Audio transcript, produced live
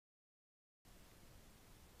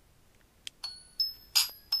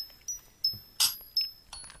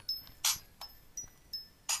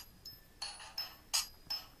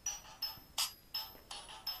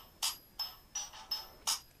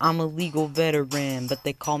I'm a legal veteran, but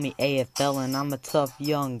they call me AFL, and I'm a tough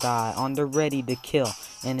young guy on the ready to kill.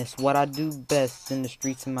 And it's what I do best in the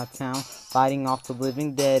streets of my town, fighting off the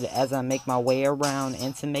living dead as I make my way around.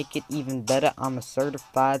 And to make it even better, I'm a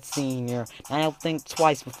certified senior. And I'll think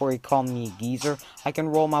twice before he call me a geezer. I can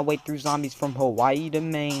roll my way through zombies from Hawaii to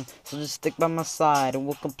Maine, so just stick by my side and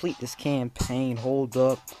we'll complete this campaign. Hold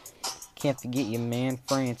up. Can't forget your man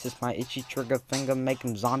Francis, my itchy trigger finger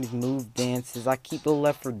making zombies move dances. I keep the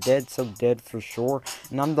Left 4 Dead so dead for sure,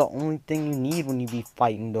 and I'm the only thing you need when you be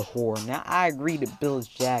fighting the whore. Now I agree that Bill is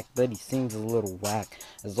Jack, but he seems a little whack.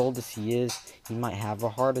 As old as he is, he might have a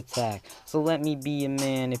heart attack. So let me be a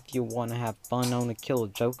man if you wanna have fun. On to kill a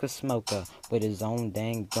joker smoker with his own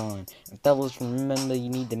dang gun. And fellas, remember you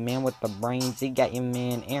need the man with the brains. He got your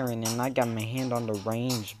man Aaron, and I got my hand on the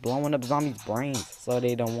range, blowing up zombies' brains so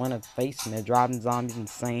they don't wanna face me, driving zombies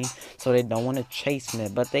insane, so they don't want to chase me,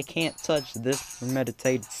 but they can't touch this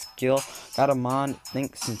premeditated skill. Got a mind that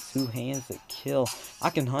thinks in two hands that kill. I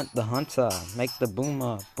can hunt the hunter, make the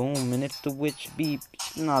boomer boom, and if the witch beep,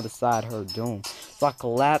 she'll not decide her doom. So I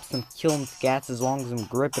collapse and kill them scats as long as I'm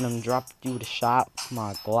gripping them, drop you with a shot with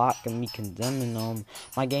my Glock and me condemning them.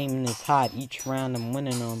 My gaming is hot, each round I'm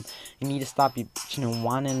winning them. You need to stop you bitching and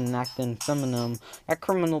whining and acting feminine. Got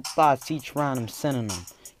criminal thoughts, each round I'm sending them.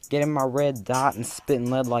 Getting my red dot and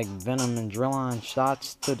spitting lead like venom, and drill on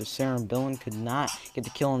shots to the cerebellum could not get the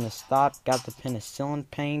killing to stop. Got the penicillin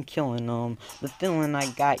pain killing them. The feeling I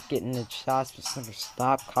got getting the shots just never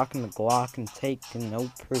stop. Cocking the Glock and taking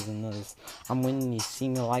no prisoners. I'm winning, you see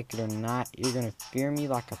me like it or not. You're gonna fear me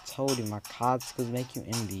like I told you. My cards could make you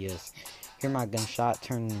envious. Hear my gunshot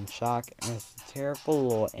turning in shock, and it's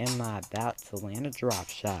terrible, or am I about to land a drop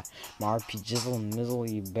shot? My RP jizzle and mizzle,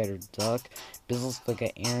 you better duck. Bizzles look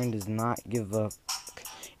at Aaron, does not give a fuck.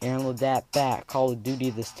 Aaron Laudat back, Call of Duty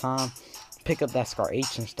this time. Pick up that Scar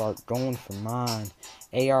H and start going for mine.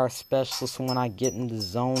 AR specialist when I get in the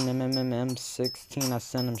zone. MMM16, I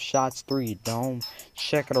send him shots through your dome.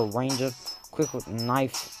 Check it a ranger, quick with a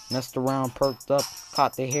knife. Messed around, perked up,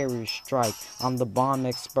 caught the hairy strike. I'm the bomb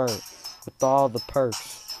expert with all the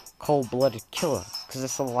perks. Cold-blooded killer, cause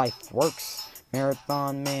it's a life works.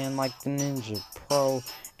 Marathon man like the Ninja Pro.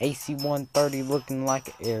 AC-130 looking like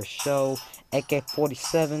an air show.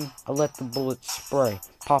 AK-47, I let the bullets spray.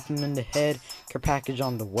 Pop him in the head, care package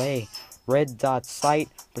on the way. Red dot sight,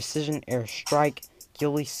 precision air strike.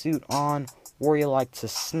 Ghillie suit on, warrior like to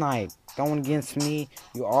snipe. Going against me,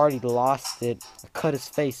 you already lost it. I cut his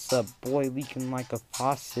face up, boy leaking like a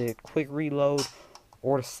faucet. Quick reload,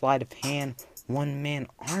 or the sleight of hand. One man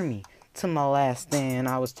army to my last stand.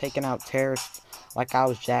 I was taking out terrorists like I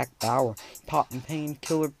was Jack Bauer. Popping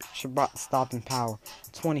painkiller, picture brought stopping power.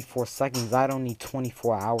 24 seconds, I don't need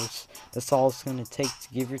 24 hours. That's all it's gonna take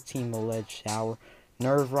to give your team a lead shower.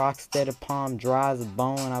 Nerve rock steady palm dry as a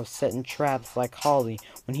bone. I was setting traps like Holly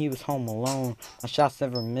when he was home alone. My shots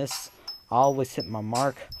never miss, I always hit my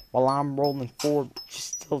mark. While I'm rolling forward, but you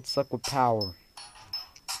still stuck with power.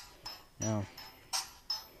 Now,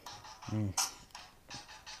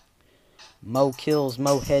 Mo kills,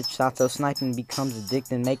 mo headshots, so sniping becomes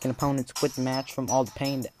addicting, making opponents quit the match from all the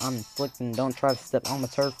pain that I'm inflicting. Don't try to step on my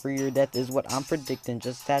turf, for your death is what I'm predicting.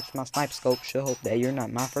 Just attach my snipe scope, should hope that you're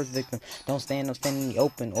not my first victim. Don't stand in the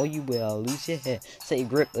open, or you will lose your head. Set your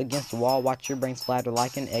grip against the wall, watch your brain splatter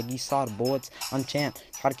like an egg. You saw the bullets, I'm champ.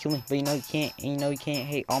 Try to kill me, but you know you can't, and you know you can't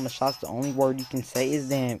hate all my shots. The only word you can say is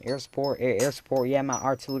damn. Air support, air support, yeah, my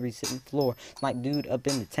artillery's hitting the floor. Snipe dude up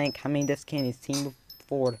in the tank, I mean that's Kenny's team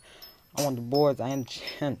before. I want the boards, I am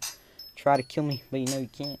champ. Try to kill me, but you know you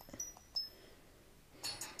can't.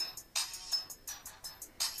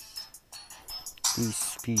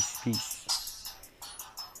 Peace, peace, peace.